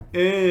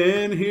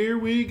And here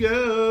we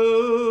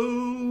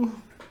go.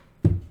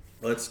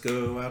 Let's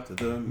go out to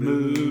the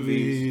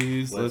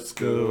movies. Let's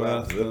go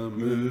out to the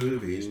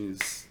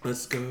movies.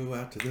 Let's go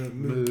out to the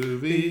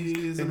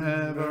Movies and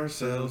have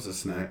ourselves a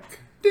snack.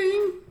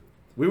 Ding.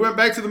 We went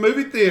back to the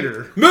movie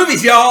theater.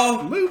 Movies,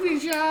 y'all!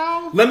 Movies,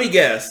 y'all. Let me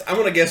guess. I'm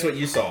going to guess what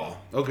you saw.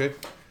 Okay.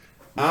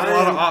 Not a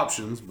lot of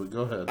options, but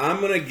go ahead.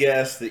 I'm going to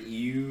guess that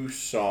you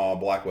saw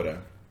Black Widow.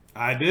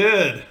 I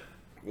did.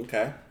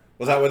 Okay.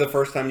 Was that the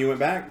first time you went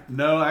back?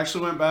 No, I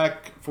actually went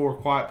back for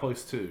Quiet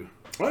Place 2.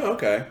 Oh,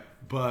 okay.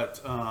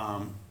 But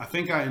I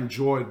think I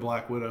enjoyed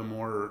Black Widow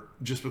more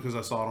just because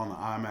I saw it on the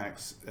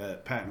IMAX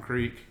at Patton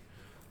Creek.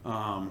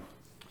 And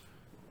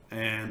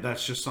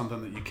that's just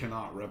something that you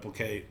cannot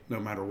replicate no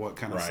matter what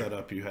kind of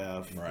setup you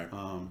have. Right.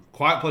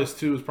 Quiet Place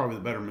 2 is probably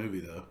the better movie,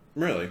 though.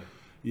 Really?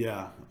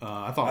 Yeah.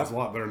 I thought it was a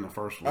lot better than the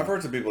first one. I've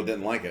heard some people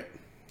didn't like it.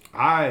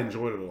 I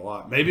enjoyed it a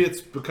lot. Maybe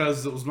it's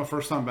because it was my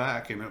first time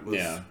back and it was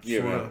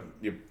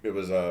it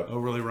was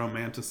overly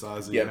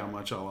romanticizing how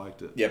much I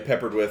liked it. Yeah,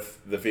 peppered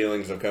with the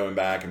feelings of coming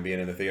back and being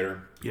in the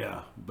theater.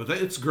 Yeah, but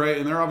it's great,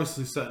 and they're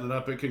obviously setting it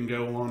up. It can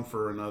go on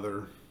for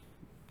another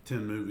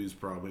 10 movies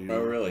probably.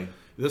 Oh, really?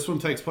 This one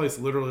takes place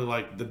literally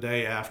like the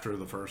day after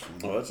the first one.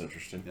 Oh, that's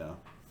interesting. Yeah.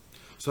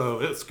 So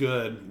it's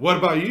good. What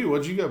about you?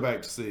 What'd you go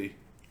back to see?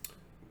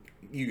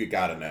 You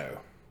gotta know.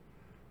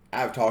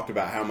 I've talked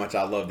about how much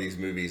I love these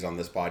movies on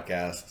this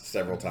podcast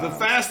several times. The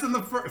Fast and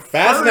the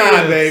Fast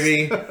 9,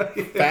 baby.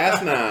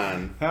 Fast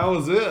 9. How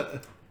was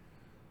it?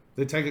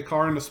 They take a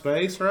car into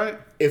space, right?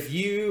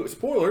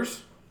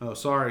 Spoilers. Oh,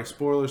 sorry.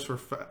 Spoilers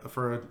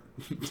for a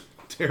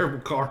terrible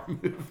car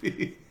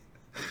movie.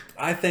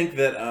 I think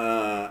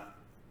that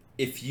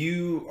if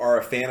you are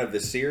a fan of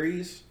the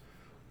series,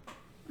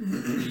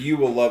 you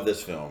will love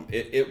this film.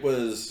 It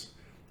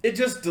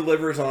just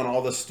delivers on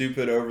all the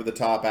stupid,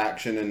 over-the-top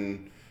action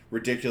and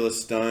ridiculous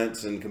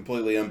stunts and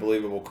completely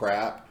unbelievable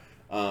crap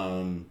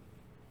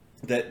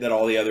that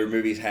all the other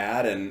movies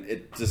had, and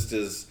it just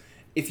is.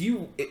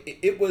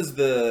 It was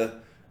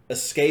the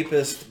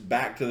escapist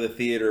back to the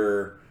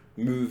theater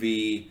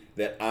movie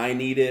that I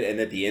needed and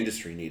that the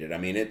industry needed. I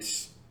mean,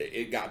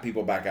 it got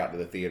people back out to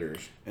the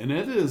theaters. And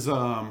it is.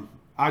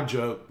 I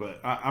joke, but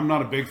I'm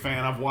not a big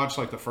fan. I've watched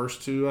like the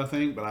first two, I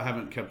think, but I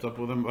haven't kept up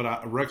with them. But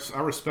I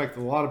respect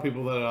a lot of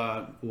people that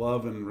I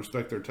love and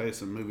respect their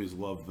taste in movies,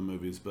 love the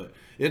movies. But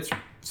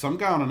some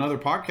guy on another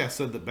podcast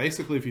said that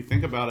basically, if you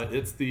think about it,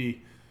 it's the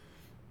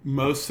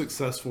most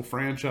successful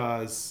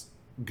franchise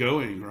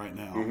going right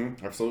now.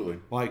 Mm-hmm, absolutely.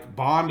 Like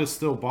Bond is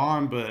still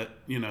Bond, but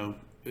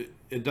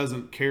it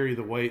doesn't carry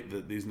the weight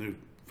that these new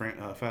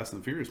Fast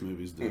and the Furious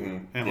movies do.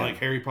 Mm-hmm. And like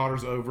Harry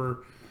Potter's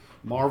over.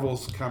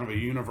 Marvel's kind of a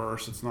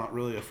universe. It's not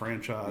really a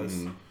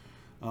franchise.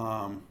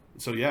 Mm-hmm.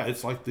 So yeah,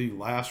 it's like the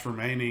last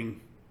remaining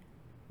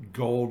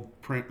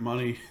gold print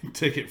money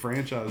ticket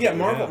franchise. Yeah,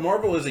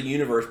 Marvel is a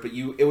universe, but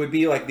it would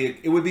be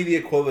the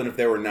equivalent if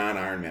there were 9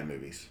 Iron Man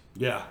movies.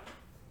 Yeah.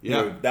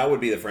 Yeah. That would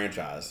be the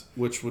franchise.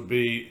 Which would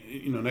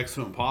be, next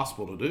to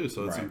impossible to do.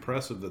 So it's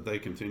impressive that they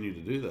continue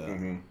to do that.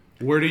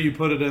 Mm-hmm. Where do you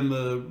put it in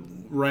the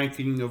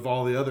ranking of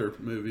all the other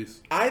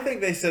movies? I think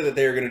they said that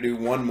they were going to do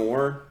one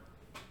more.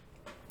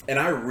 And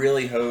I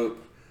really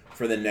hope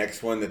for the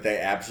next one that they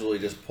absolutely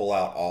just pull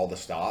out all the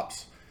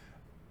stops,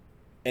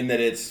 and that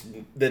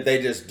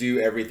they just do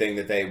everything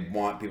that they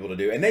want people to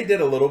do. And they did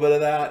a little bit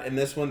of that in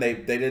this one. They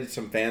did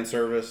some fan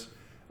service,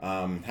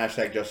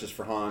 hashtag Justice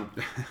for Han,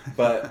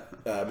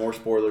 but more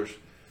spoilers.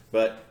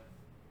 But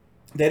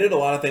they did a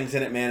lot of things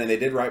in it, man, and they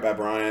did right by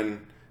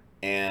Brian.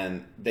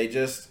 And they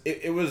just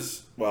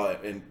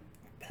and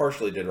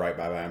partially did right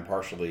by Brian,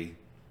 partially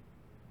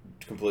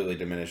completely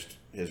diminished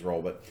his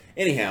role. But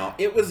anyhow,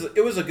 it was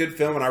a good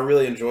film, and I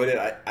really enjoyed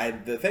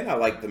it. The thing I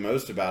liked the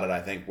most about it, I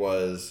think,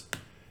 was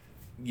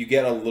you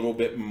get a little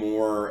bit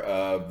more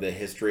of the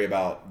history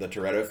about the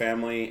Toretto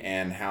family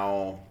and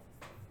how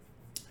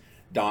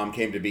Dom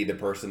came to be the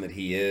person that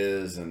he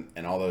is,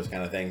 and all those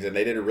kind of things. And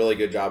they did a really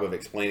good job of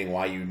explaining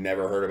why you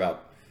never heard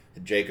about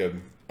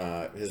Jacob,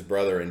 his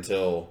brother,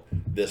 until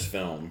this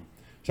film.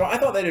 So I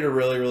thought they did a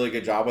really, really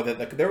good job with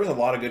it. There was a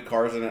lot of good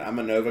cars in it. I'm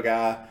a Nova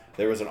guy.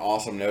 There was an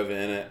awesome Nova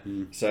in it.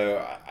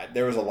 So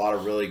there was a lot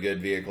of really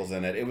good vehicles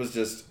in it. It was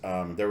just,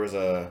 there was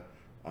a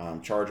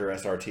Charger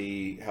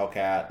SRT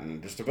Hellcat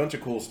and just a bunch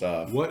of cool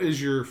stuff. What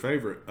is your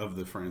favorite of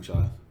the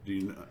franchise?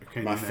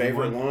 My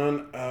favorite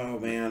one? Oh,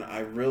 man.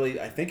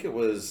 I think it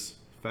was...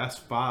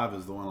 Fast 5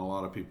 is the one a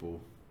lot of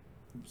people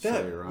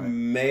say, right?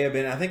 May have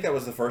been. I think that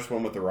was the first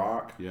one with The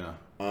Rock. Yeah.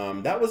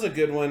 That was a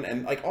good one.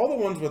 And like all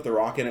the ones with The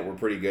Rock in it were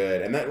pretty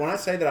good. And when I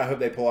say that I hope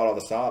they pull out all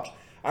the stops,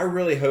 I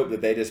really hope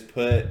that they just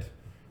put...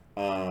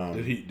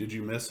 Did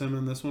you miss him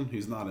in this one?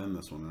 He's not in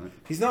this one, right?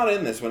 He's not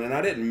in this one, and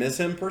I didn't miss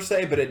him per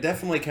se, but it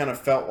definitely kind of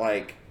felt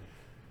like...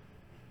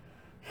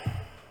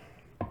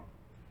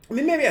 I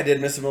mean, maybe I did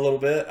miss him a little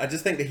bit. I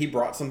just think that he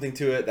brought something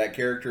to it, that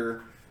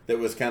character, that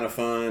was kind of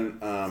fun.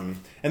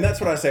 And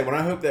that's what I say. When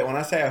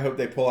I say I hope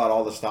they pull out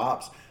all the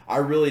stops, I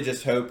really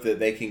just hope that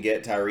they can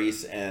get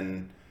Tyrese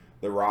and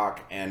The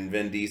Rock and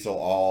Vin Diesel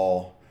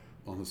all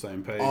on the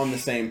same page. On the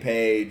same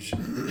page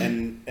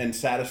and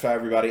satisfy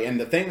everybody. And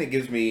the thing that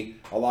gives me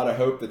a lot of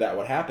hope that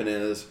would happen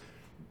is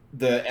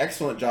the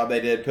excellent job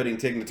they did putting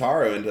Tig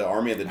Notaro into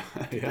Army of the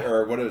Yeah.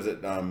 or what is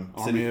it?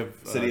 City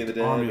of the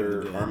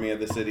Dead Army of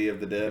the City of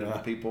the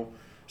Dead people.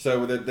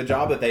 So the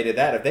job that they did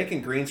that, if they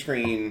can green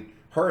screen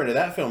her into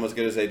that film as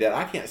good as they did,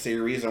 I can't see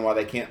a reason why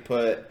they can't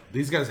put.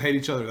 These guys hate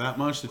each other that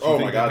much that you Oh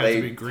think my god, they they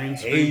have to be green hate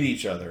screen?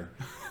 each other.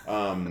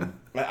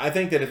 I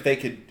think that if they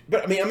could,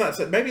 but I mean, I'm not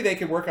saying maybe they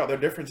could work out their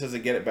differences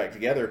and get it back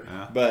together.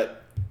 Yeah.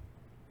 But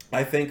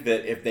I think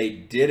that if they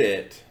did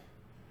it,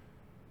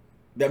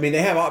 I mean,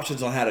 they have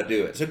options on how to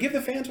do it. So give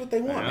the fans what they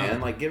want,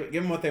 man. Like give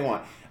them what they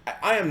want.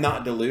 I am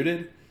not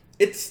deluded.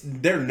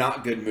 They're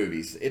not good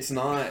movies. It's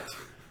not.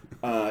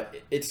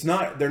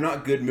 They're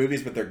not good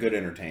movies, but they're good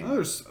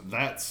entertainment.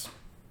 That's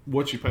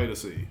what you pay to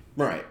see.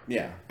 Right.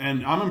 Yeah.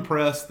 And I'm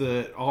impressed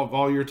that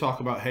all your talk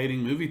about hating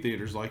movie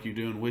theaters like you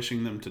do and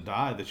wishing them to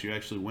die, that you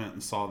actually went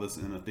and saw this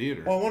in a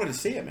theater. Well, I wanted to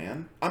see it,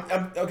 man.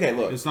 I'm okay.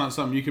 Look, it's not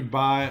something you could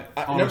buy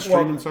on a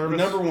streaming service.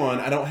 Number one,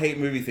 I don't hate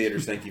movie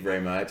theaters. Thank you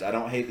very much. I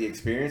don't hate the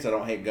experience. I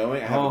don't hate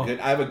going.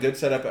 I have a good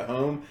setup at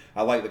home.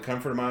 I like the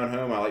comfort of my own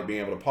home. I like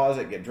being able to pause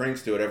it, get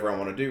drinks, do whatever I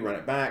want to do, run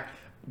it back,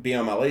 be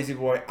on my lazy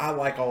boy. I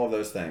like all of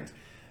those things.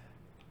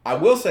 I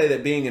will say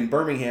that being in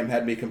Birmingham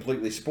had me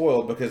completely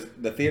spoiled because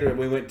the theater that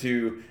we went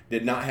to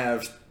did not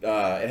have.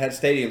 It had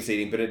stadium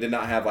seating, but it did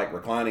not have like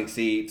reclining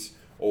seats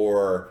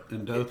or.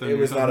 It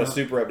was not a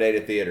super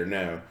updated theater.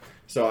 No.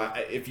 So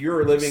if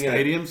you're living in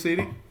stadium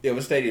seating, it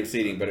was stadium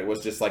seating, but it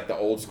was just like the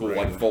old school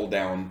like fold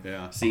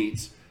down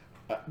seats.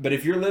 But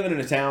if you're living in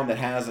a town that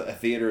has a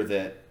theater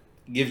that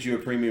gives you a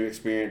premium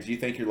experience, you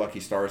think you're lucky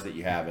stars that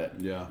you have it.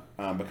 Yeah.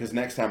 Because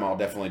next time I'll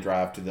definitely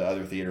drive to the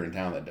other theater in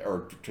town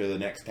or to the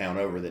next town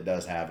over that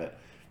does have it.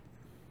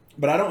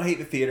 But I don't hate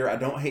the theater. I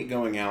don't hate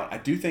going out. I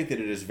do think that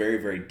it is very,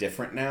 very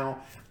different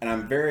now, and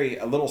I'm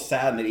a little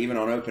saddened that even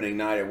on opening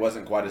night it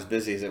wasn't quite as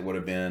busy as it would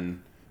have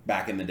been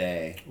back in the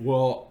day.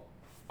 Well,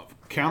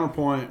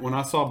 counterpoint, when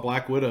I saw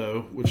Black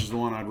Widow, which is the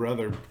one I'd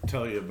rather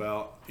tell you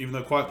about, even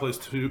though Quiet Place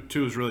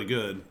 2 is really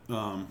good,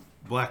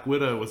 Black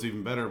Widow was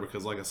even better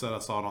because, like I said, I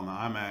saw it on the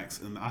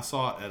IMAX, and I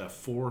saw it at a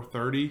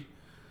 4:30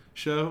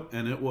 show,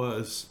 and it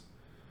was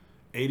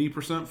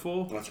 80%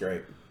 full. That's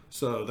great.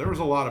 So there was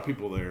a lot of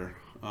people there,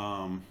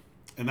 and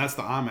that's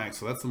the IMAX,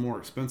 so that's the more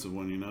expensive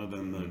one,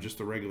 than just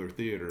the regular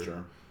theater.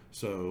 Sure.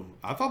 So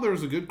I thought there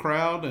was a good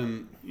crowd,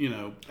 and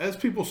as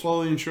people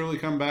slowly and surely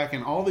come back,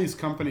 and all these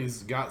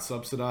companies got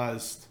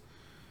subsidized.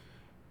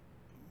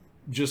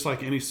 Just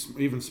like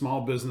even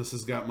small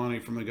businesses got money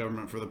from the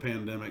government for the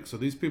pandemic. So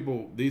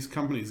these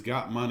companies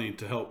got money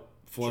to help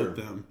float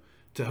them,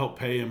 to help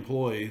pay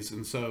employees.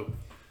 And so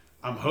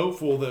I'm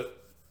hopeful that,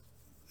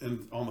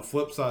 and on the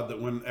flip side, that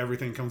when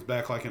everything comes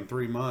back like in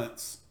 3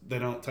 months, they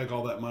don't take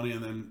all that money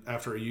and then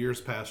after a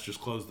year's passed,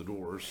 just close the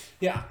doors.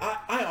 Yeah,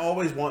 I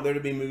always want there to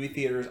be movie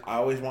theaters. I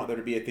always want there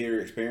to be a theater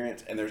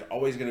experience. And there's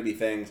always going to be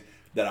things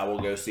that I will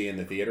go see in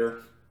the theater.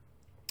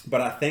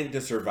 But I think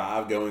to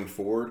survive going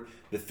forward,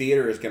 the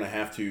theater is going to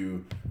have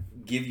to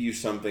give you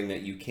something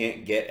that you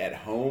can't get at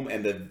home,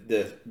 and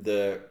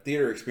the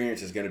theater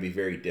experience is going to be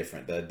very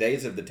different. The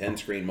days of the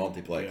 10-screen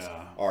multiplex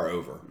are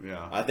over.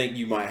 Yeah. I think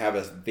you might have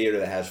a theater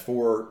that has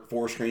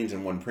four screens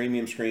and one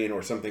premium screen,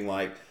 or something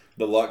like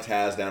the Lux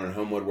has down in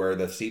Homewood, where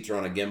the seats are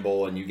on a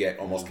gimbal and you get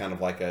almost kind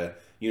of like a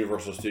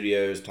Universal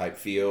Studios type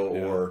feel,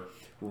 or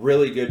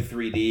really good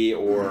 3D,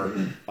 or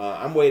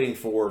I'm waiting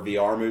for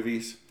VR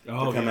movies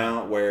to come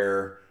out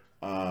where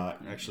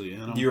actually in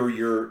them.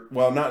 You're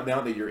well, not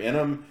that you're in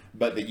them,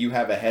 but that you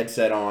have a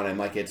headset on and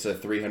like it's a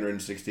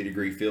 360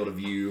 degree field of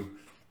view.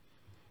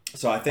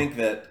 So I think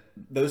that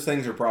those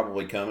things are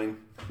probably coming,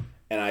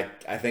 and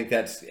I think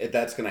that's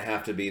going to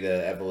have to be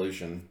the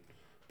evolution,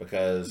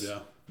 because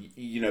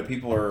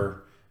people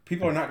are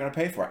not going to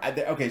pay for it.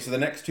 Okay, so the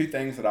next two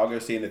things that I'll go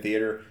see in the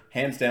theater,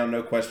 hands down,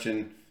 no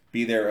question,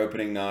 be there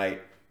opening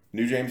night: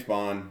 new James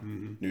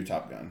Bond, new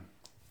Top Gun.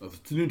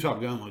 The new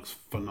Top Gun looks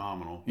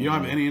phenomenal. You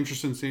don't have any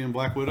interest in seeing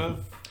Black Widow?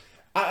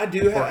 I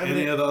do have. Or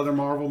any of the other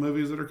Marvel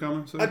movies that are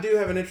coming soon? I do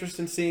have an interest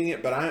in seeing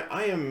it, but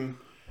I am.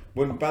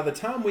 By the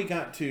time we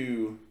got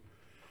to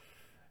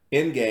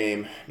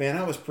Endgame, man,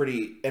 I was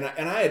pretty, and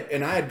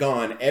I had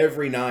gone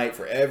every night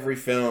for every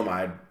film.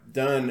 I'd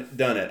done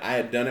it. I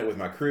had done it with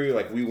my crew.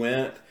 Like, we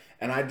went,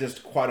 and I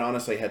just quite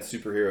honestly had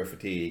superhero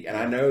fatigue. And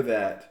I know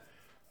that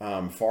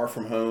Far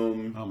From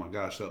Home. Oh my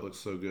gosh, that looks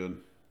so good.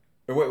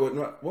 Or wait,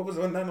 what was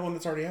not the one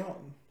that's already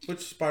out? Which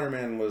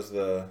Spider-Man was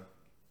the?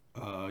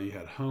 You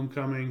had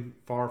Homecoming,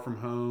 Far From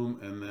Home,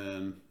 and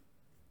then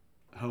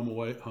Home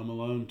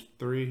Alone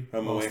 3,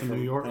 Home Away Boston, from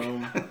New York.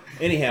 Home.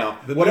 Anyhow,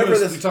 You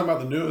talking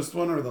about the newest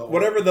one or the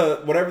whatever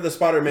the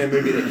Spider-Man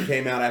movie that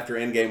came out after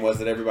Endgame was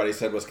that everybody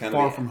said was kind of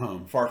Far From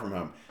Home. Far From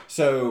Home.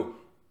 So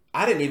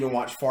I didn't even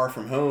watch Far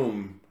From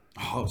Home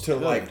till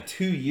like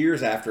 2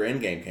 years after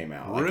Endgame came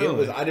out. Like,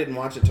 really? I didn't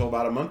watch it till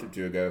about a month or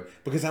two ago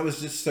because I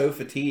was just so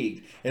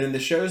fatigued. And then the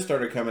shows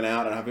started coming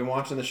out, and I've been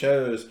watching the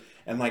shows,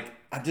 and like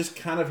I just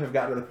kind of have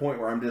gotten to the point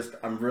where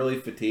I'm really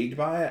fatigued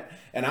by it,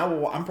 and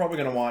I'm probably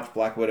going to watch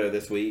Black Widow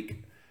this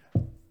week,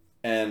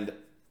 and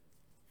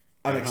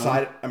I'm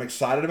excited. I'm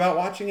excited about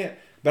watching it,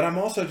 but I'm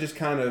also just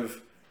kind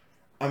of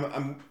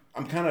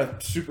I'm kind of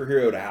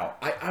superheroed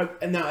out.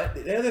 And now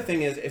the other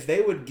thing is, if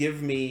they would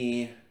give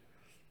me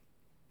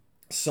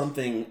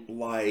something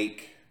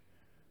like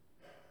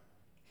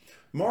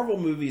Marvel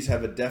movies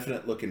have a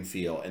definite look and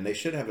feel, and they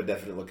should have a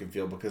definite look and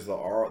feel because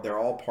they're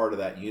all part of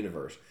that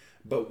universe.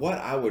 But what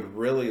I would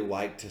really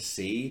like to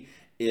see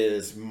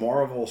is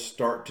Marvel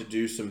start to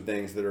do some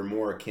things that are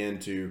more akin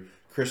to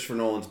Christopher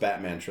Nolan's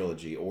Batman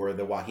trilogy or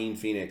the Joaquin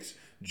Phoenix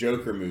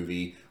Joker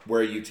movie,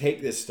 where you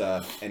take this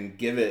stuff and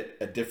give it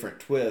a different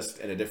twist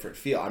and a different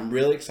feel. I'm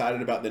really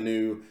excited about the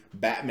new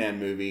Batman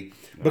movie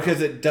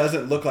because it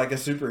doesn't look like a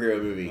superhero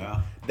movie.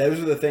 Yeah. Those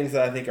are the things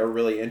that I think are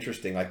really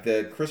interesting. Like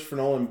the Christopher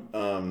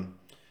Nolan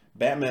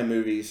Batman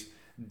movies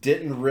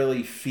didn't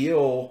really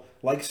feel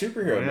like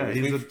superhero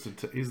movies.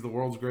 He's the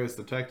world's greatest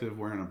detective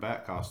wearing a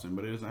bat costume,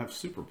 but he doesn't have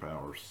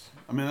superpowers.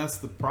 I mean, that's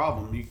the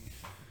problem.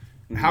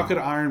 How could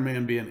Iron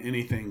Man be in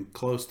anything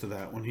close to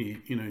that when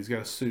he's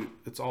got a suit?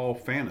 It's all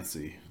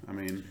fantasy. I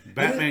mean,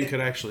 Batman could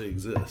actually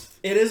exist.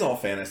 It is all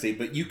fantasy,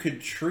 but you could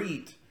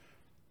treat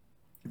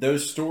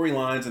those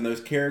storylines and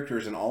those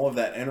characters and all of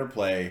that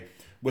interplay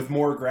with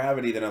more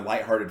gravity than a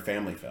lighthearted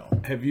family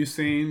film. Have you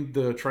seen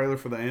the trailer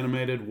for the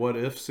animated What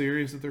If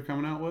series that they're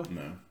coming out with?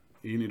 No.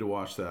 You need to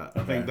watch that.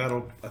 Okay.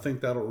 I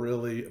think that'll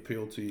really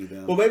appeal to you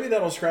then. Well, maybe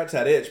that'll scratch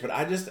that itch, but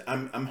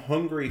I'm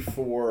hungry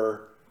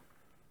for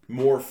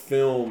more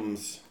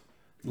films.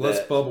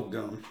 Less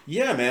bubblegum.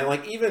 Yeah, man.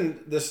 Like even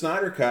the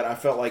Snyder Cut, I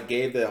felt like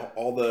gave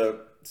all the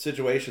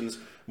situations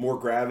more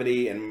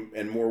gravity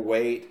and more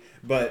weight.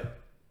 But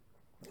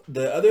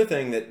the other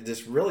thing that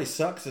just really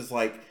sucks is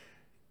like,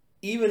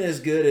 even as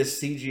good as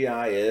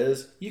CGI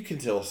is, you can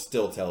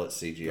still tell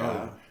it's CGI.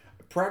 Oh.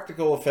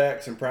 Practical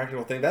effects and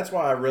practical things. That's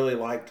why I really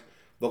liked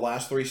the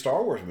last 3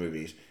 Star Wars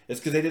movies. It's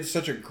because they did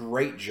such a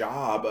great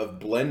job of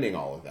blending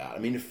all of that. I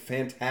mean, a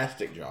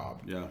fantastic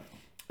job. Yeah.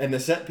 And the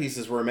set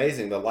pieces were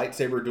amazing. The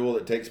lightsaber duel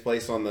that takes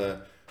place on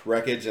the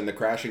wreckage and the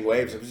crashing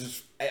waves. It was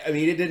just, I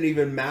mean, it didn't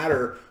even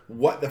matter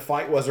what the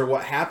fight was or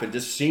what happened.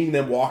 Just seeing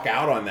them walk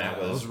out on that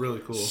was really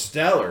cool.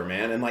 Stellar,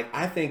 man. And like,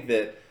 I think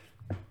that,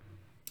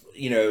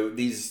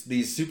 these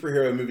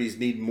superhero movies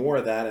need more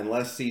of that and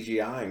less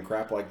CGI and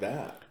crap like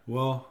that.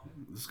 Well,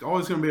 it's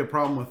always going to be a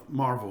problem with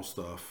Marvel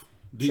stuff.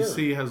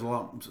 DC has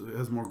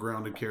more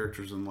grounded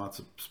characters in lots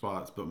of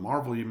spots, but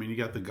Marvel, you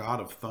got the God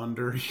of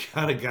Thunder. You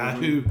got a guy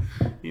who,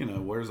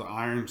 wears an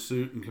iron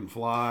suit and can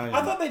fly.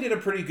 I thought they did a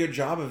pretty good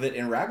job of it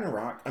in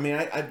Ragnarok. I mean,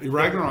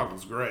 Ragnarok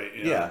was great.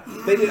 Yeah,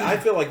 they did. I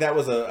feel like that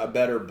was a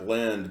better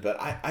blend,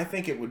 but I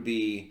think it would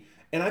be,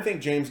 and I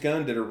think James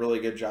Gunn did a really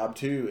good job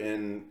too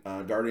in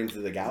Guardians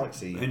of the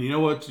Galaxy. And you know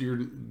what?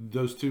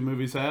 Those 2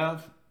 movies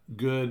have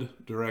good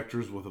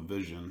directors with a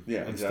vision.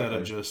 Yeah, instead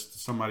of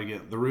just somebody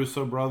getting the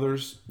Russo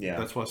brothers. Yeah,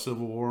 that's why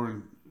Civil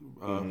War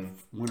and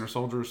Winter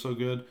Soldier are so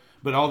good.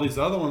 But all these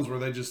other ones where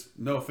they just,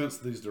 no offense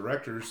to these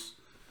directors,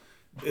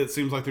 it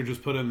seems like they're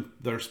just put in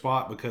their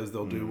spot because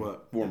they'll do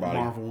what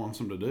Marvel wants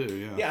them to do.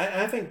 Yeah,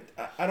 yeah. I think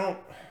Taika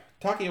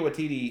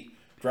Waititi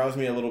drives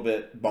me a little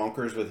bit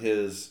bonkers with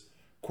his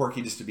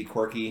quirky just to be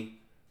quirky.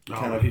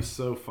 He's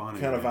so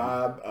funny. Kind of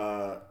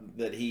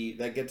vibe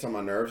that gets on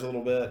my nerves a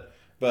little bit,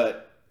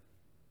 but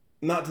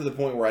not to the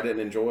point where I didn't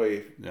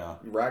enjoy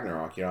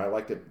Ragnarok. I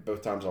liked it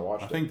both times I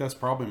watched it. I think that's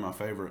probably my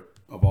favorite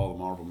of all the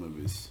Marvel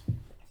movies.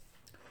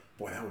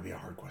 Boy, that would be a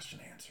hard question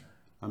to answer.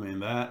 I mean,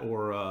 that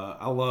or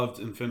I loved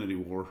Infinity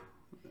War.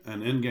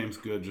 And Endgame's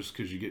good just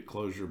because you get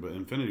closure, but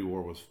Infinity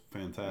War was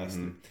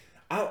fantastic.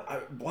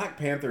 Black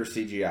Panther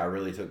CGI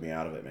really took me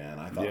out of it, man.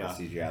 I thought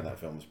the CGI in that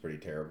film was pretty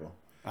terrible.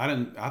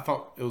 I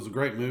thought it was a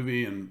great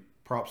movie, and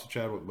props to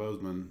Chadwick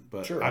Boseman,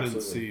 but I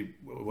didn't see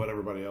what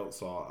everybody else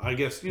saw. I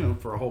guess,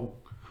 for a whole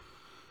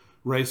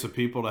race of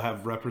people to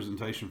have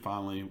representation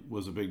finally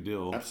was a big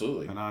deal.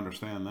 Absolutely. And I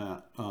understand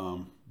that.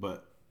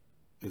 But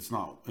it's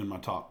not in my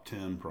top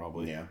 10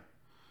 probably. Yeah.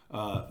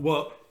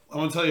 Well, I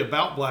want to tell you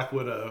about Black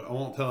Widow. I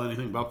won't tell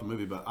anything about the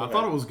movie, but I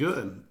thought it was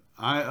good.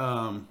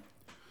 I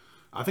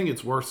think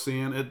it's worth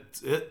seeing.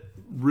 It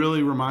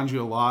really reminds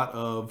you a lot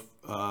of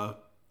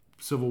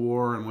Civil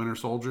War and Winter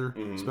Soldier,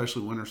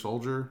 especially Winter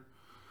Soldier.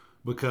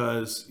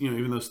 Because,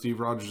 even though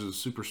Steve Rogers is a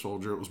super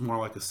soldier, it was more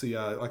like a CI,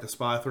 like a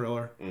spy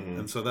thriller.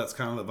 And so that's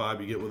kind of the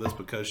vibe you get with this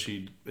because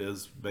she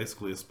is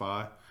basically a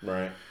spy.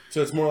 Right.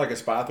 So it's more like a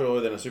spy thriller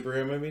than a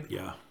superhero movie?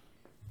 Yeah. Okay.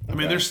 I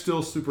mean, there's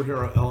still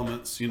superhero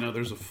elements.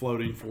 There's a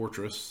floating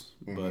fortress.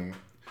 But,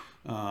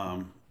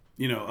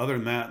 other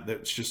than that,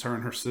 that's just her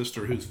and her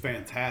sister, who's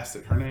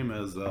fantastic. Her name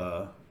is,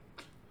 oh,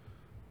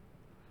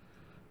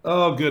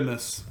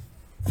 goodness.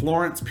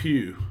 Florence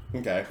Pugh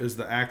is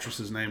the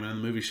actress's name. And in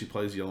the movie, she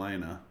plays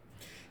Yelena.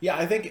 Yeah,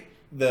 I think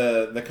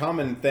the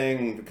common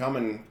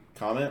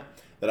comment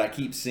that I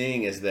keep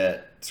seeing is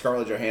that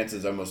Scarlett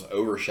Johansson's almost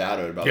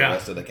overshadowed by the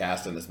rest of the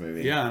cast in this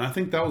movie. Yeah, and I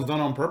think that was done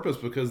on purpose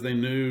because they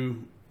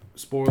knew,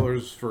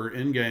 spoilers for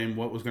Endgame,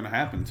 what was going to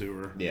happen to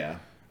her. Yeah.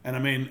 And I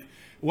mean,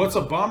 what's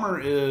a bummer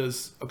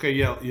is, okay,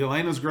 yeah,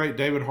 Yelena's great.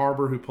 David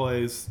Harbour, who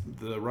plays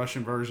the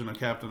Russian version of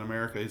Captain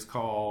America, he's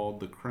called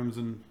the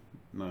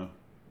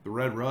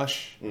Red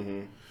Rush.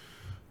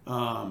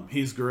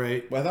 He's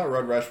great. Well, I thought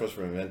Red Rush was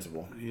from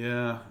Invincible.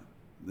 Yeah,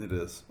 it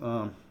is.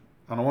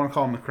 I don't want to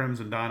call him the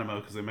Crimson Dynamo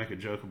because they make a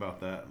joke about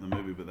that in the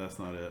movie, but that's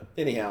not it.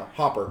 Anyhow,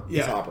 Hopper.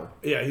 He's Hopper.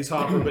 Yeah, he's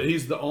Hopper, but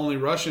he's the only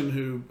Russian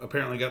who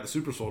apparently got the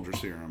super soldier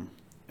serum.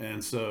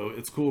 And so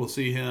it's cool to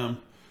see him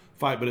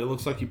fight, but it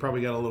looks like he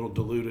probably got a little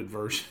diluted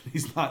version.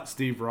 He's not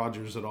Steve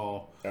Rogers at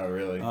all. Oh,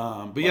 really?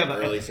 But yeah, the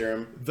early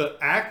serum. The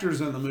actors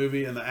in the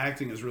movie and the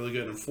acting is really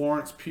good. And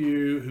Florence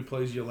Pugh, who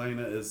plays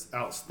Yelena, is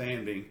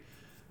outstanding.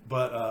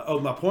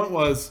 But my point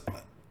was,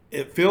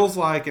 it feels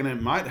like, and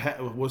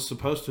it was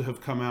supposed to have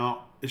come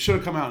out. It should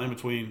have come out in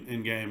between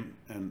Endgame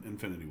and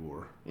Infinity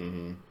War.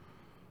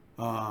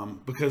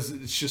 Because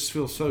it just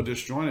feels so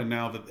disjointed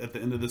now that at the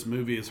end of this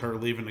movie is her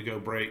leaving to go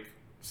break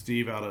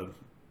Steve out of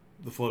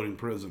the floating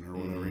prison or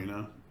whatever, you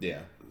know? Yeah.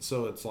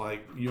 So it's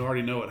like, you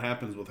already know what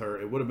happens with her.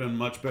 It would have been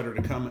much better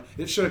to come.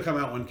 It should have come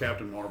out when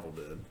Captain Marvel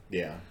did.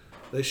 Yeah.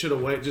 They should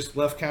have just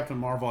left Captain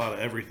Marvel out of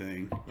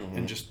everything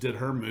and just did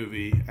her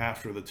movie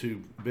after the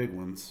two big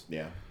ones.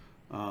 Yeah.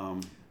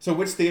 So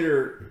which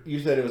theater, you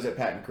said it was at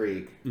Patton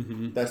Creek.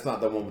 Mm-hmm. That's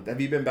not the one. Have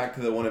you been back to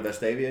the one in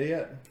Vestavia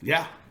yet?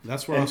 Yeah.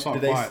 That's where I saw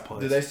Quiet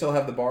Place. Do they still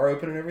have the bar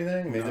open and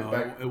everything? I mean,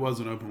 No, it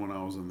wasn't open when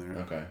I was in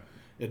there. Okay.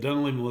 It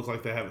doesn't even look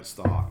like they have it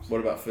stocked.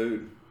 What about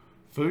food?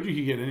 Food, you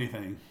can get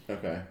anything.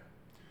 Okay.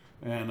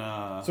 And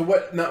so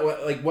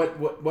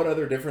what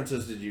other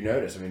differences did you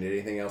notice? I mean, did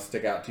anything else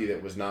stick out to you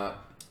that was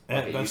not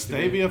at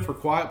Vestavia for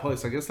Quiet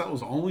Place? I guess that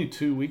was only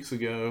 2 weeks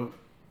ago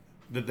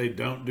that they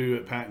don't do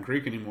at Patton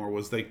Creek anymore.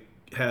 Was they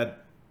had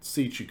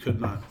seats you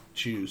could not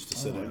choose to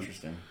sit in.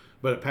 Interesting.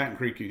 But at Patton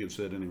Creek you could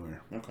sit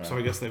anywhere. Okay. So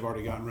I guess they've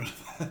already gotten rid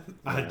of that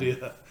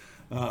idea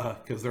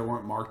because there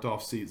weren't marked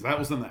off seats. That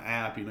was in the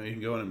app. You know, you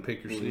can go in and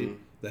pick your seat.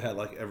 They had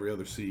like every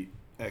other seat.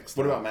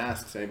 What about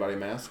masks? Anybody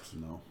masks?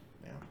 No.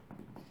 Yeah.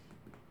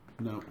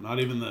 No, not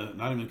even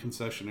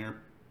concessionaire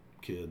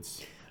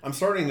kids. I'm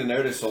starting to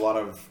notice a lot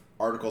of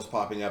articles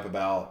popping up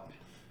about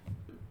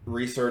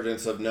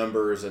resurgence of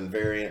numbers and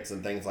variants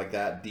and things like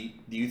that. Do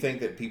you think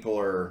that people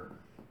are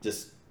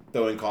just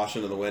throwing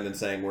caution to the wind and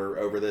saying we're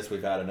over this,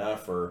 we've had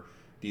enough, or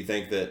do you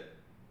think that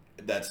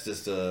that's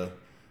just an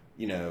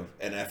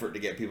effort to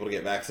get people to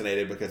get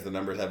vaccinated because the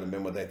numbers haven't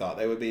been what they thought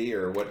they would be,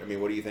 or what? I mean,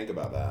 what do you think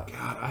about that?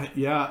 God, I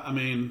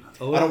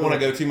don't want to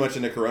go too much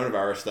into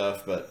coronavirus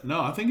stuff, but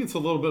no, I think it's a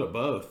little bit of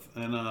both,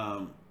 and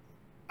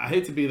I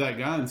hate to be that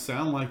guy and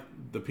sound like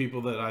the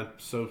people that I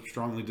so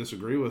strongly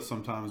disagree with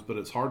sometimes, but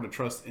it's hard to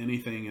trust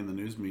anything in the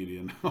news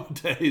media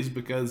nowadays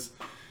because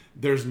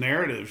there's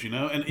narratives, you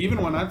know. And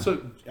even when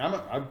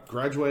I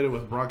graduated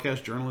with a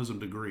broadcast journalism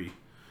degree,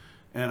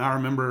 and I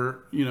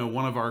remember,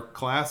 one of our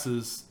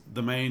classes,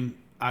 the main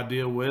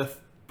idea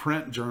with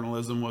print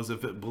journalism was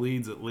if it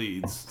bleeds, it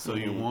leads. So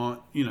you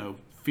want,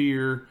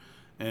 fear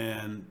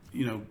and,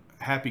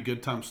 happy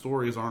good time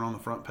stories aren't on the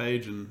front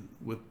page. And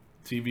with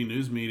TV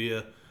news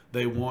media,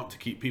 they want to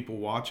keep people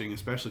watching,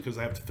 especially because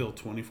they have to fill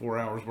 24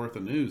 hours worth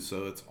of news.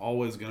 So it's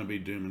always going to be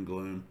doom and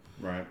gloom.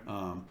 Right.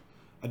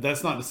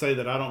 That's not to say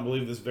that I don't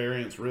believe this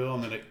variant's real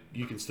and that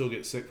you can still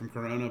get sick from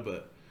corona.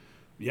 But,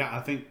 yeah, I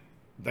think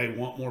they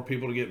want more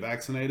people to get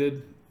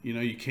vaccinated.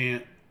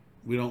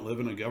 We don't live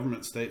in a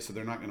government state, so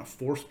they're not going to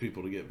force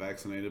people to get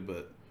vaccinated.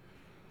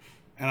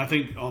 And I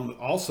think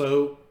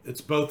also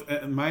it's both.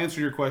 And my answer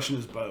to your question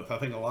is both. I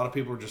think a lot of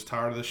people are just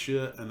tired of this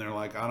shit, and they're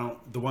like,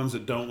 the ones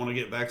that don't want to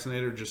get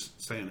vaccinated are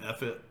just saying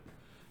F it,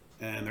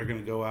 and they're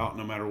going to go out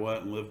no matter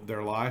what and live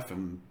their life.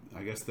 And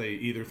I guess they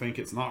either think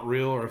it's not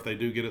real, or if they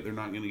do get it, they're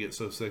not going to get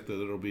so sick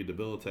that it'll be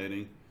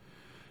debilitating.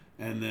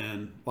 And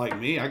then, like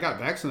me, I got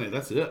vaccinated.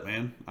 That's it,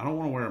 man. I don't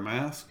want to wear a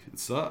mask. It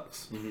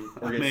sucks.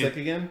 Or get sick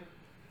again?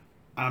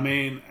 I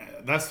mean,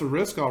 that's the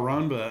risk I'll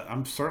run, but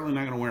I'm certainly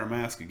not going to wear a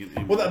mask again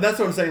anymore. Well, that's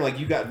what I'm saying. Like,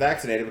 you got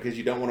vaccinated because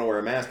you don't want to wear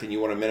a mask and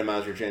you want to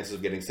minimize your chances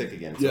of getting sick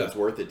again. So it's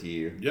worth it to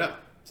you. Yeah.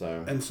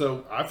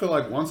 So I feel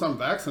like once I'm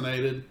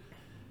vaccinated,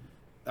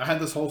 I had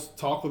this whole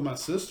talk with my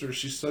sister.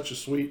 She's such a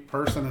sweet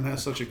person and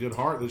has such a good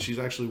heart that she's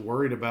actually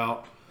worried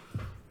about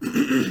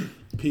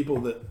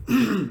people that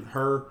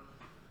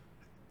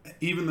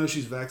even though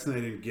she's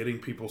vaccinated, getting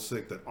people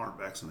sick that aren't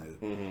vaccinated.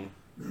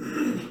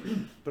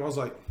 But I was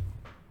like,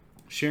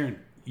 Sharon,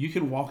 you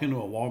can walk into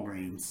a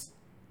Walgreens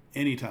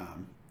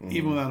anytime,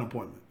 even without an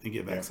appointment, and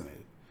get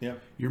vaccinated. Yeah.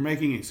 You're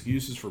making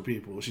excuses for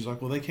people. She's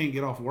like, well, they can't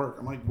get off work.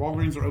 I'm like,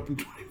 Walgreens are open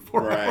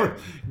 24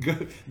 hours.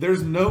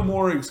 There's no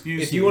more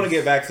excuses. If you want to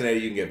get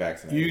vaccinated, you can get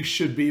vaccinated. You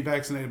should be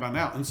vaccinated by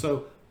now. And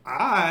so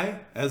I,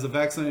 as a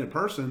vaccinated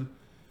person,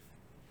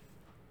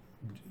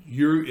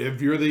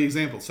 if you're the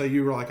example, say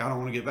you were like, I don't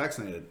want to get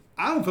vaccinated.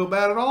 I don't feel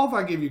bad at all if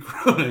I give you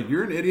corona.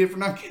 You're an idiot for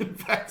not getting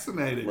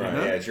vaccinated. Right, you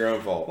know? Yeah, it's your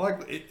own fault.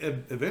 Like,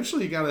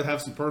 eventually you got to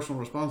have some personal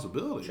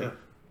responsibility. Sure.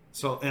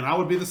 So, and I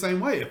would be the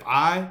same way. If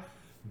I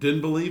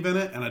didn't believe in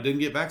it and I didn't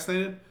get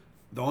vaccinated,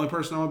 the only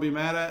person I would be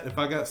mad at if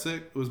I got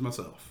sick was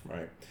myself.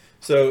 Right.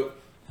 So,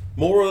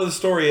 Moral of the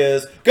story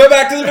is, go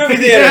back to the movie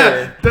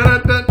theater.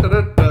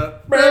 Da-da-da-da-da.